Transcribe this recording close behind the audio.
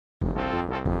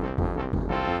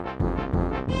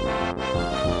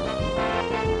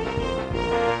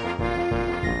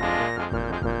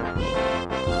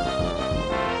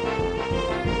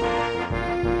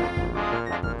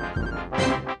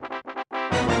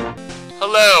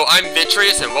Hello, I'm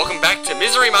Vitreous and welcome back to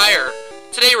Misery Mire.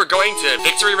 Today we're going to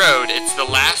Victory Road. It's the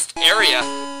last area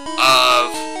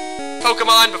of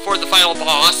Pokemon before the final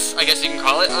boss, I guess you can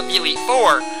call it, of the Elite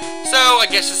Four. So I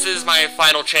guess this is my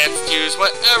final chance to use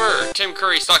whatever Tim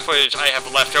Curry stock footage I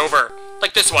have left over.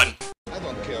 Like this one. I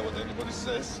don't care what anybody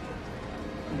says.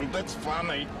 That's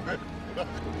funny.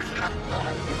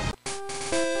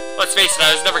 Let's face it,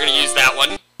 I was never going to use that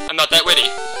one. I'm not that witty.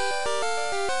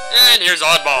 And here's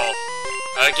Oddball.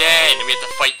 Again, we have to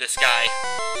fight this guy.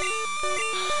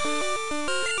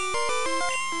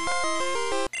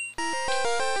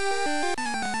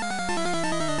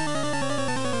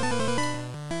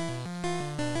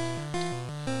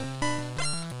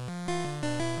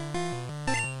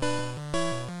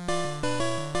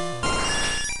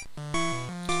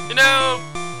 You know,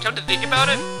 come to think about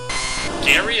it,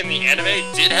 Gary in the anime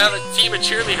did have a team of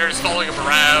cheerleaders following him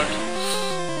around.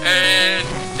 And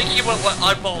thinking about what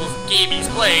Oddball's game he's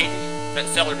playing, that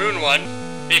Sailor Moon one,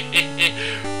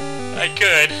 I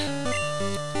could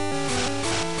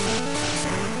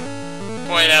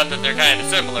point out that they're kind of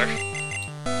similar.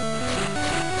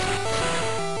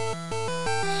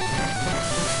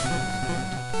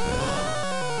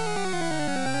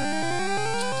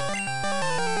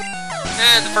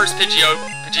 And the first Pidgeot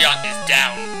is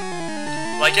down.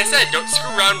 Like I said, don't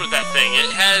screw around with that thing.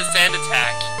 It has Sand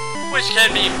Attack, which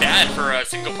can be bad for a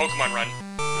single Pokemon run.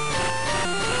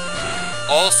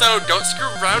 Also, don't screw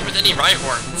around with any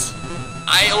Rhyhorns.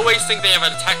 I always think they have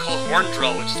an attack called Horn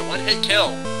Drill, which is a one-hit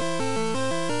kill.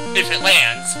 If it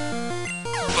lands.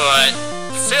 But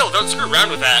still, don't screw around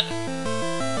with that.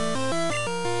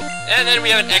 And then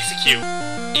we have an Execute,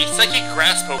 a Psychic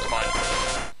Grass Pokemon.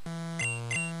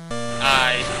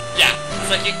 Yeah,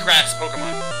 Psychic Grass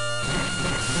Pokemon.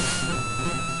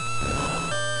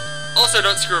 Also,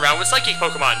 don't screw around with Psychic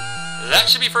Pokemon. That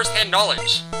should be first-hand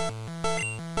knowledge.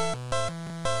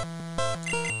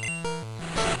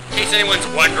 In case anyone's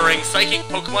wondering, Psychic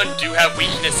Pokemon do have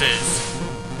weaknesses.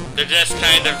 They're just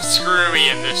kind of screwy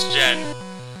in this gen.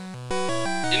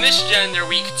 In this gen, they're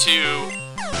weak to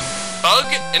Bug,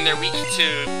 and they're weak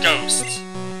to Ghost.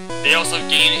 They also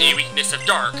gain a weakness of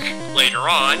Dark later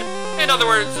on. In other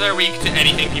words, they're weak to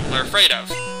anything people are afraid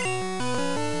of.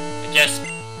 I guess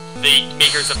the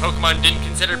makers of Pokemon didn't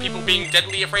consider people being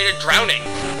deadly afraid of drowning,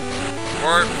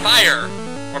 or fire,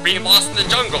 or being lost in the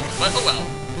jungle, but oh well.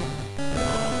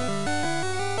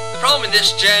 The problem in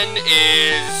this gen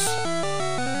is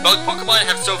Bug Pokemon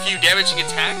have so few damaging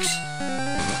attacks,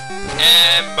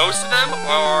 and most of them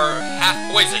are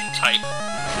half-poison type,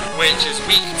 which is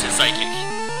weak to Psychic,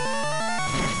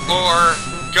 or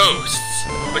Ghosts,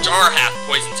 which are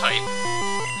half-poison type.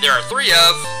 There are 3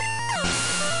 of,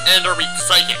 and are weak to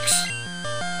Psychics.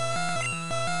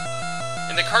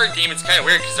 In the card game, it's kind of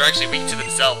weird because they're actually weak to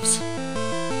themselves.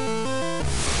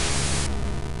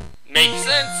 Makes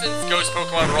sense since Ghost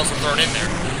Pokemon were also thrown in there.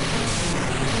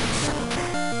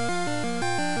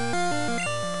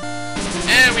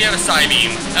 And we have a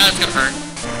Psybeam. That's gonna hurt.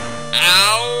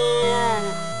 Ow!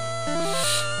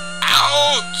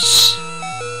 Ouch!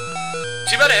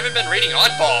 Too bad I haven't been raiding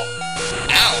Oddball.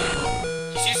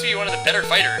 Ow! He seems to be one of the better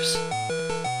fighters.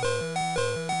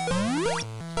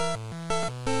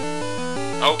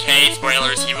 Okay,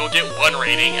 spoilers, he will get 1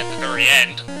 rating at the very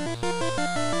end.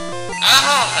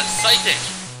 Ah, Psychic!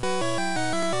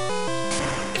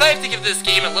 If I have to give this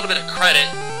game a little bit of credit,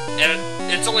 and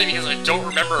it's only because I don't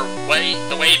remember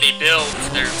the way they build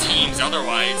their teams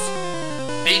otherwise,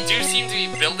 they do seem to be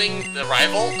building the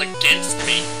rival against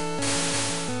me.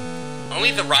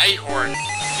 Only the Rhyhorn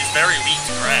is very weak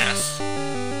to grass.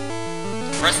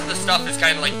 The rest of the stuff is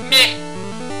kind of like, meh!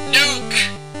 Nuke!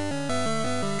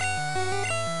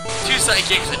 2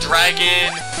 Psychics, a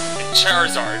Dragon, and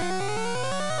Charizard.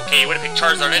 Okay, you would have picked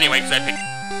Charizard anyway, because I picked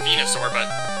Venusaur, but...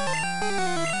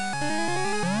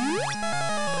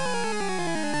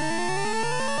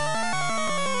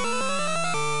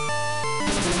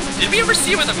 Did we ever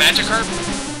see it with a Magikarp?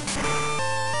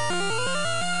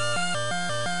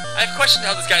 I've questioned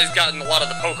how this guy's gotten a lot of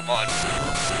the Pokemon,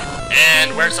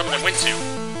 and where some of them went to.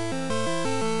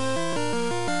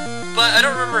 But I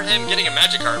don't remember him getting a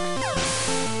Magikarp.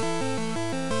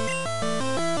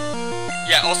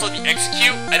 Yeah, also the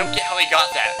Execute, I don't get how he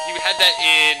got that. He had that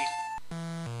in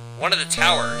one of the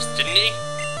towers, didn't he?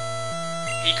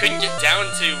 He couldn't get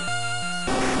down to...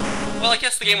 Well, I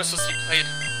guess the game was supposed to be played...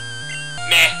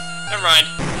 Meh, never mind.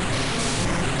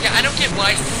 Yeah, I don't get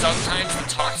why sometimes the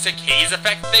Toxic Haze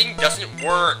effect thing doesn't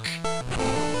work.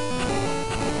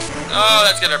 Oh,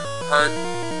 that's gonna hurt.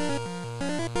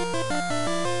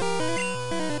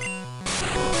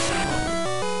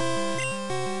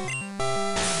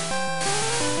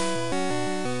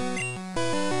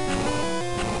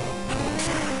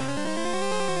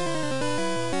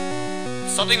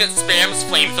 Something that spams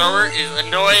flamethrower is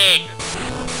annoying.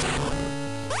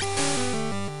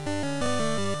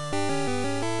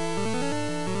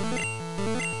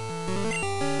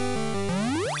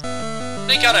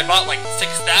 Thank God I bought like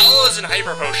 6,000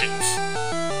 hyper potions.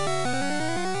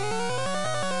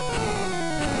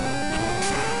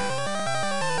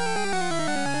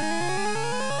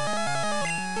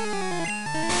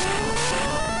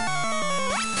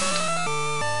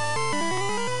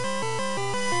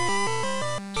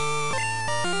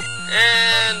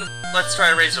 And let's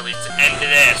try Razor Leaf to end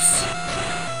this.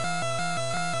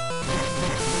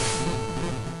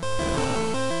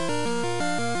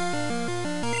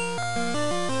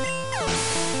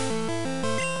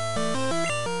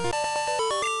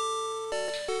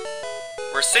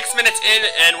 We're 6 minutes in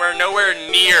and we're nowhere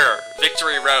near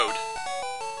Victory Road.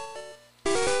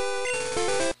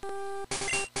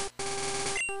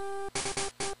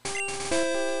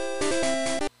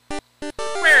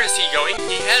 Where is he going?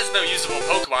 He has no usable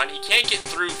Pokemon. He can't get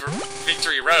through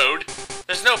Victory Road.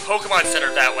 There's no Pokemon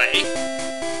Center that way.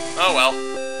 Oh well.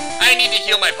 I need to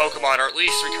heal my Pokemon, or at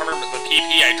least recover the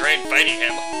PP I drained fighting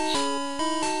him.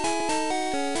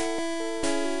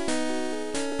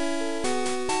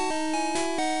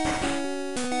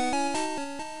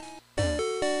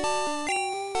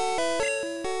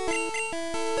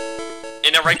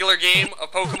 In a regular game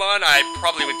of Pokemon, I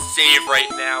probably would save right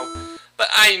now. But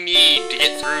I need to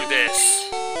get through this.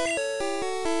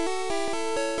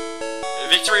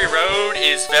 Victory Road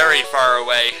is very far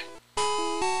away.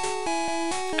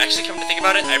 Actually, come to think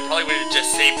about it, I probably would have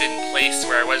just saved in place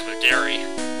where I was with Gary.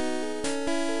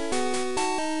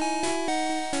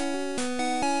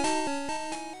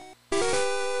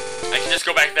 I can just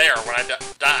go back there when I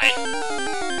die.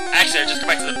 Actually, I just go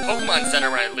back to the Pokemon Center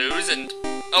when I lose, and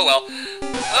oh well.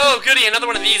 Oh goody, another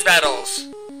one of these battles.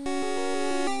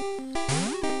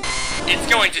 It's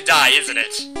going to die, isn't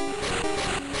it?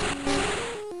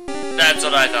 That's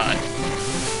what I thought.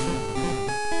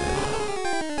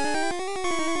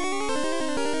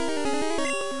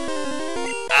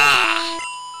 Ah.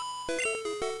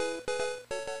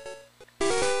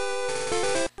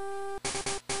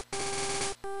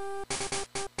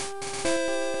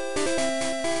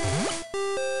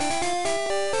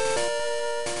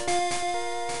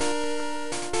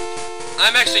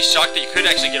 I'm actually shocked that you could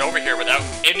actually get over here without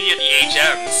any of the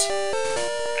HMs.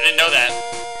 I didn't know that.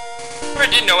 Or I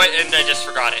did know it and I just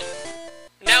forgot it.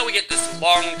 Now we get this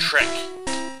long trick.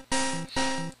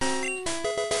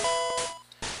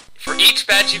 For each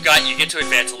badge you got, you get to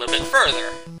advance a little bit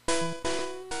further.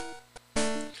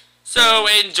 So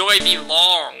enjoy the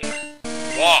long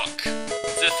walk to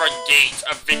the front gate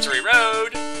of Victory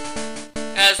Road,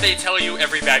 as they tell you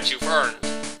every badge you've earned.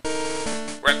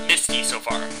 We're at Misty so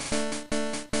far.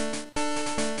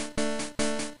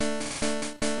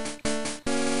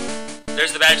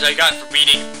 There's the badge I got for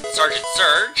beating Sergeant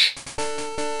Surge.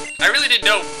 I really didn't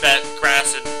know that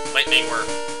grass and lightning were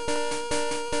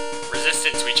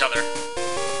resistant to each other.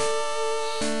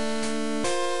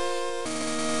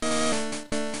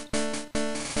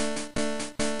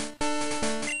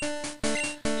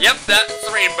 Yep, that's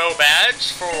the rainbow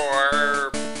badge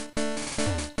for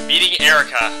beating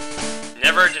Erica.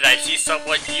 Never did I see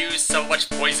someone use so much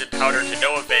poison powder to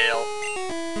no avail.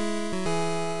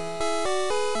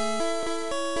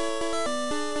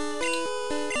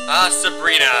 Ah,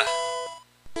 Sabrina.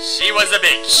 She was a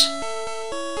bitch.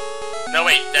 No,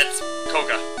 wait, that's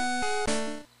Koga.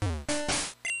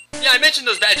 Yeah, I mentioned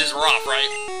those badges were off,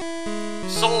 right?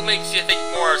 Soul makes you think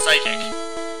more psychic.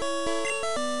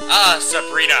 Ah,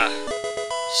 Sabrina.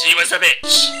 She was a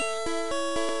bitch.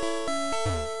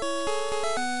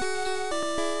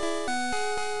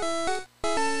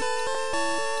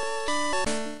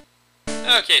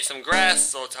 Okay, some grass,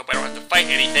 so let's hope I don't have to fight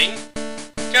anything.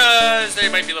 Because they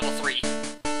might be level 3.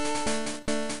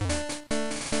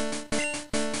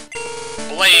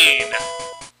 Blaine.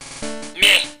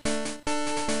 Meh.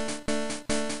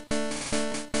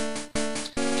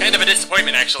 Kind of a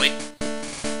disappointment, actually.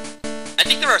 I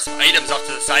think there are some items off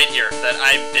to the side here that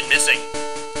I've been missing.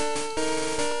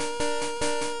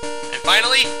 And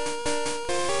finally...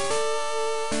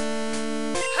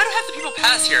 how do half the people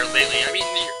pass here lately? I mean,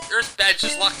 the Earth badge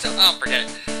just locked up. Oh, forget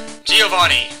it.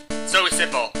 Giovanni. So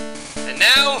simple. And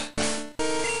now,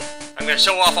 I'm gonna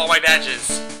show off all my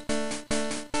badges.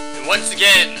 And once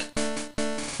again,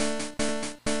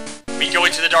 we go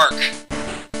into the dark.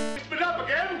 It's been up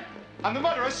again, and the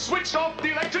murderer switched off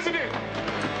the electricity.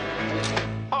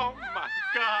 Oh my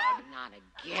God! Not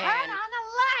again. Turn on the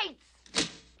lights.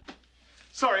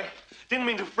 Sorry, didn't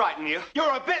mean to frighten you.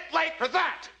 You're a bit late for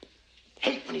that.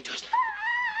 Hate when he does that.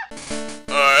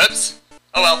 Oops.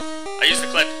 Oh well, I used the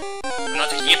clip. I'm not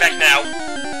taking it back now.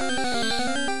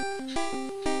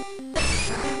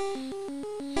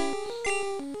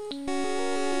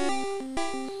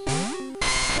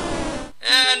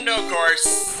 And of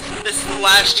course, this is the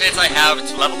last chance I have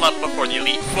to level up before the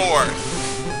Elite Four.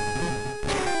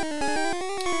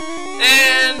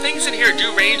 And things in here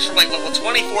do range from like level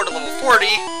 24 to level 40.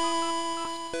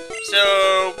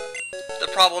 So the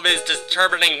problem is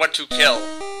determining what to kill.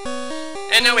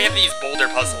 And now we have these boulder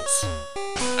puzzles.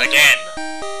 Again.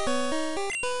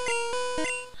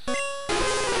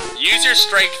 Use your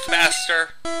strength, Master,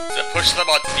 to push them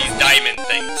onto these diamond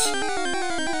things.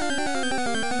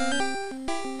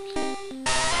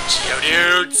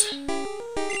 Geodudes!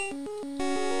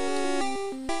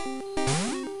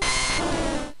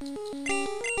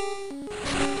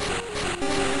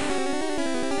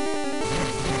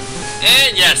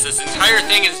 And yes, this entire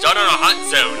thing is done on a hot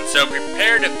zone, so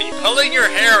prepare to be pulling your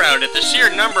hair out at the sheer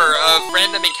number of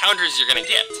random encounters you're gonna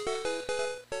get.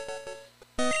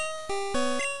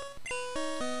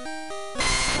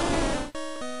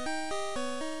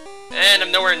 And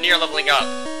I'm nowhere near leveling up.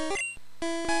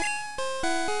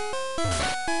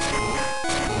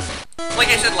 Like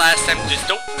I said last time, just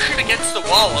don't push it against the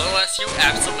wall unless you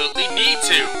absolutely need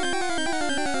to.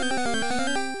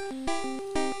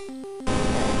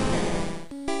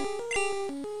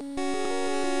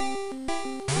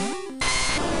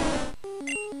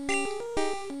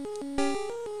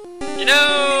 You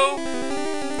know,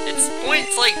 it's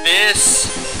points like this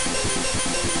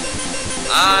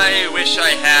I wish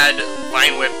I had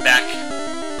Vine Whip back.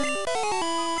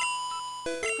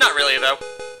 Not really, though.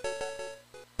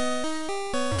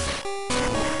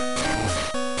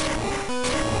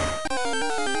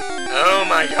 Oh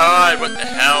my god, what the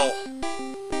hell?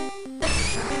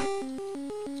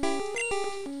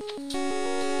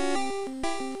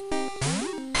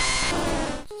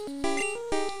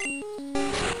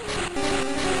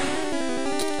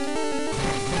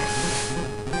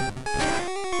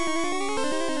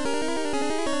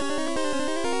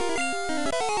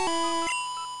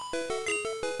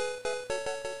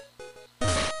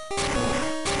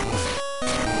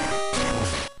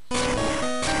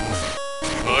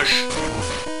 Push.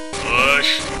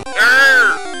 Push.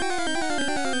 Urgh!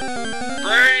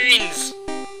 Brains!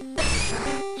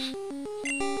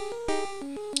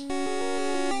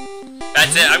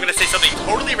 That's it, I'm gonna say something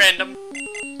totally random.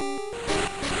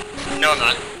 No, I'm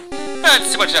not.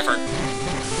 That's too much effort.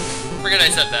 Forget I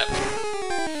said that.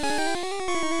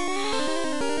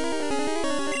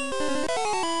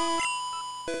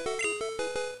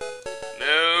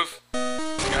 Move.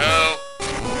 Go.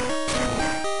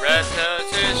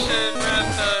 Repetition,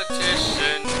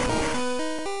 repetition.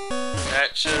 That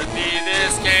should be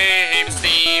this game's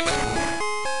theme.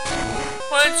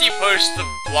 Once you push the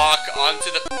block onto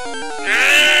the...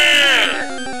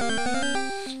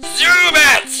 Zoom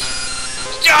it!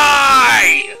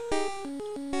 Die!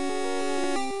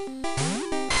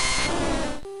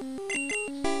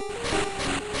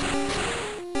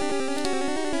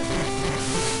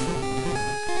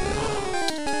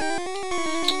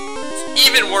 It's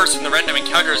even worse when the random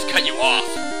encounters cut you off.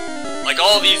 Like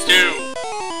all these do.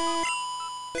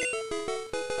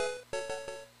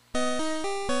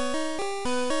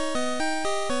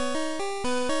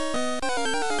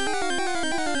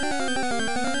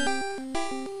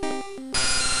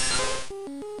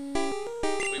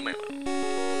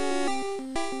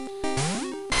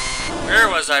 Where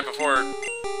was I before? Is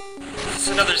this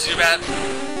another Zubat?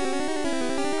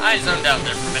 I zoned out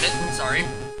there for a minute, sorry.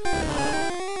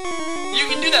 You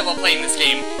can do that while playing this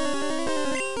game.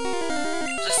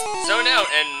 Just zone out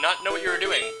and not know what you were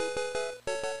doing.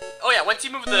 Oh yeah, once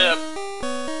you move the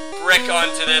brick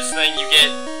onto this thing, you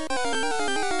can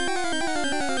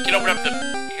open up the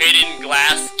hidden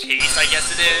glass case, I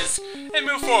guess it is, and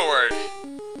move forward.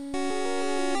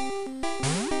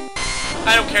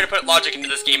 I don't care to put logic into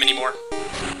this game anymore.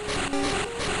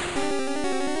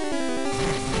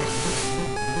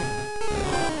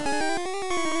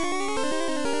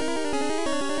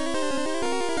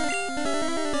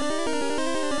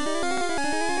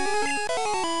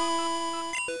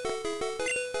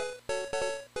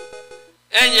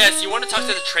 And yes, you want to talk to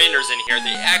the trainers in here.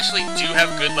 They actually do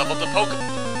have good leveled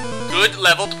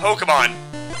Pokemon.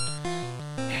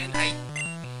 And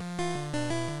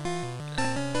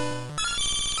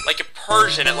like a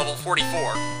Persian at level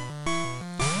 44.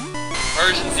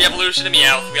 Persian's the evolution of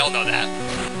Meowth, we all know that.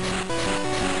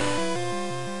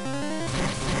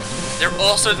 They're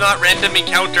also not random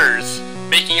encounters,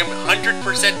 making them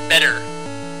 100% better.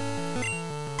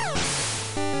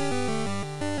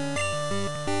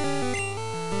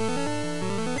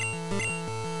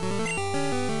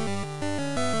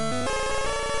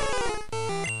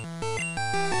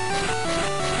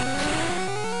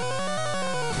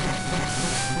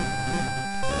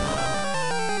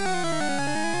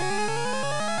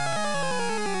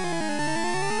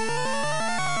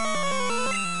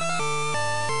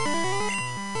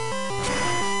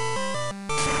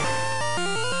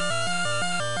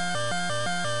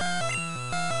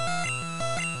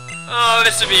 Oh,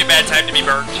 this would be a bad time to be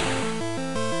burnt.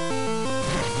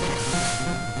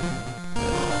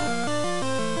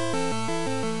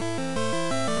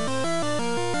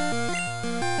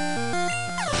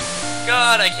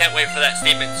 God, I can't wait for that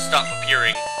statement to stop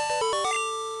appearing.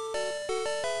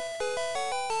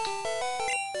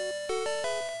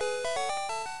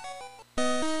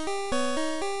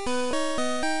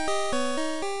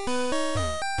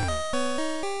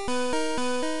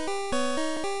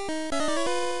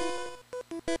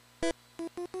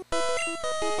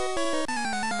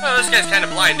 Oh, this guy's kind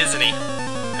of blind, isn't he?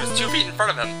 There's 2 feet in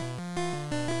front of him.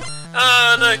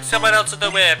 Oh, look, someone else with the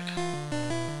whip.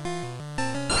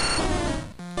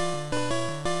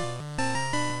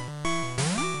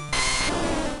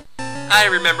 I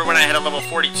remember when I had a level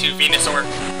 42 Venusaur.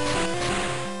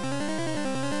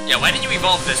 Yeah, why didn't you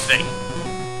evolve this thing?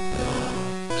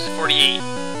 It was 48.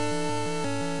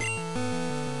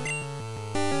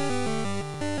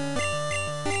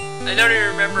 I don't even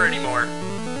remember anymore.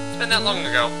 It's been that long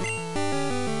ago.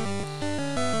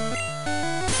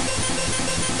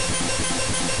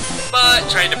 But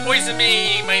trying to poison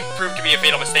me might prove to be a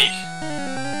fatal mistake.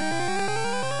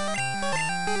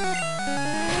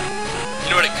 You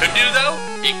know what it could do, though?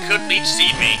 It could leech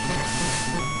seed me.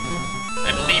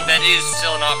 I believe that is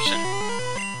still an option.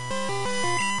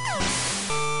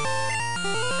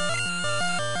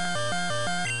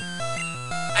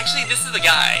 Actually, this is the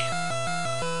guy.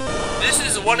 This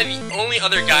is one of the only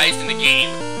other guys in the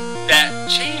game that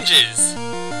changes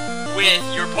with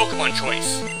your Pokemon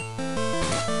choice.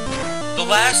 The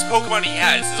last Pokemon he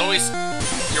has is always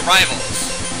your rivals.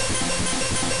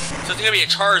 So it's gonna be a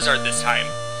Charizard this time.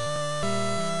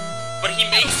 But he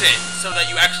makes it so that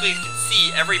you actually can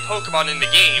see every Pokemon in the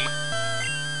game.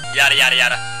 Yada yada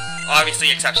yada.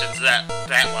 Obviously exceptions to that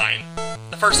line.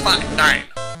 The first 9.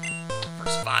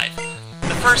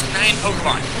 The first 9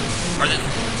 Pokemon are the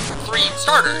 3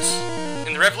 starters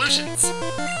in the Revolutions.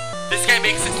 This guy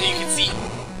makes it so you can see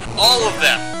all of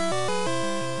them,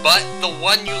 but the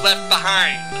one you left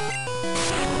behind.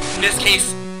 In this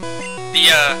case, the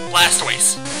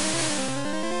Blastoise.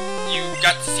 You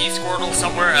got to see Squirtle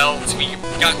somewhere else. We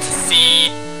got to see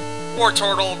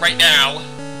Wartortle right now,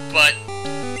 but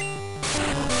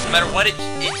no matter what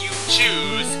you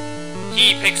choose,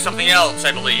 he picks something else,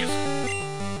 I believe.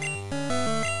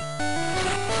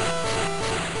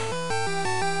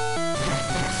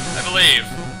 I believe.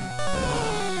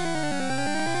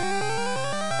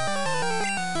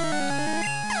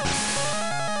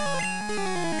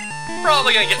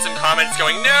 Probably gonna get some comments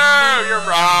going, "No, you're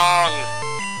wrong.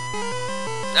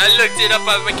 I looked it up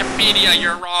on Wikipedia,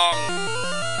 you're wrong."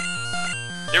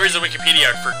 There is a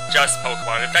Wikipedia for just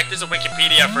Pokemon. In fact, there's a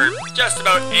Wikipedia for just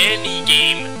about any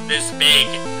game this big.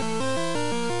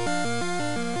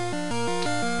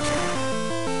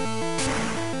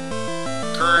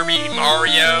 Kirby,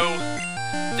 Mario.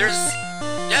 There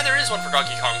is one for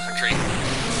Donkey Kong Country.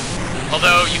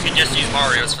 Although, you can just use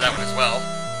Mario's for that one as well.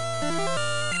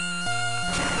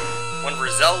 One for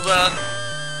Zelda.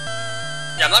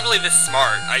 Yeah, I'm not really this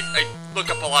smart. I look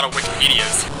up a lot of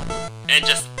Wikipedias and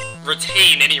just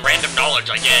retain any random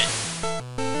knowledge I get.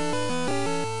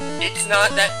 It's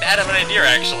not that bad of an idea,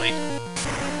 actually.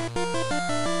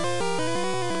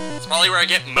 It's probably where I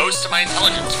get most of my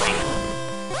intelligence from.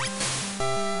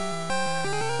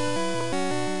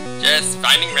 Just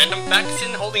finding random facts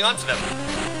and holding on to them.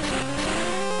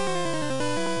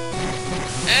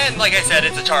 And like I said,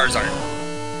 it's a Charizard.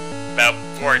 About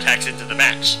 4 attacks into the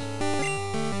match.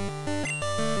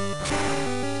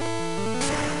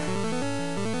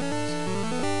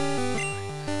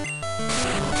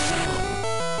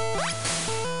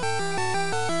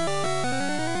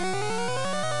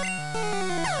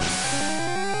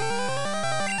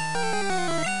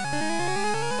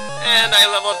 And I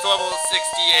leveled up to level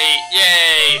 68.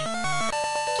 Yay!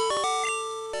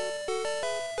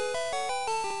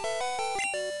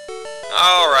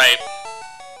 Alright.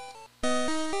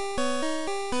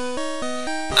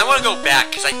 I want to go back,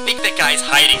 because I think that guy's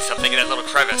hiding something in that little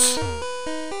crevice.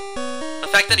 The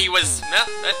fact that he was...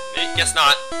 I guess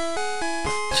not.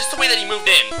 Just the way that he moved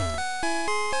in.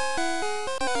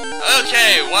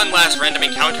 Okay, one last random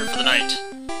encounter for the night.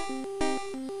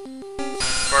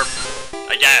 Or,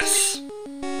 I guess.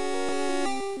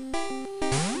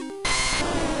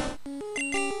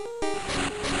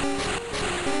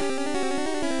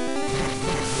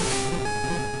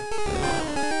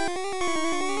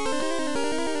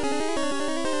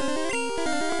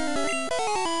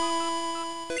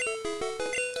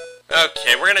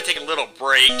 Okay, we're gonna take a little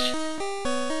break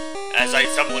as I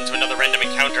stumble into another random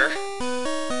encounter.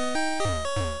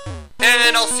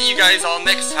 And I'll see you guys all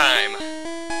next time.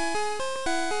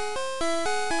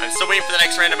 Still waiting for the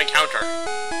next random encounter.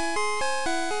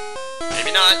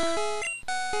 Maybe not.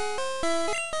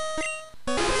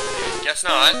 Guess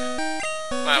not.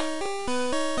 Wow.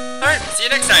 Alright, see you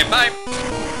next time.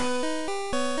 Bye.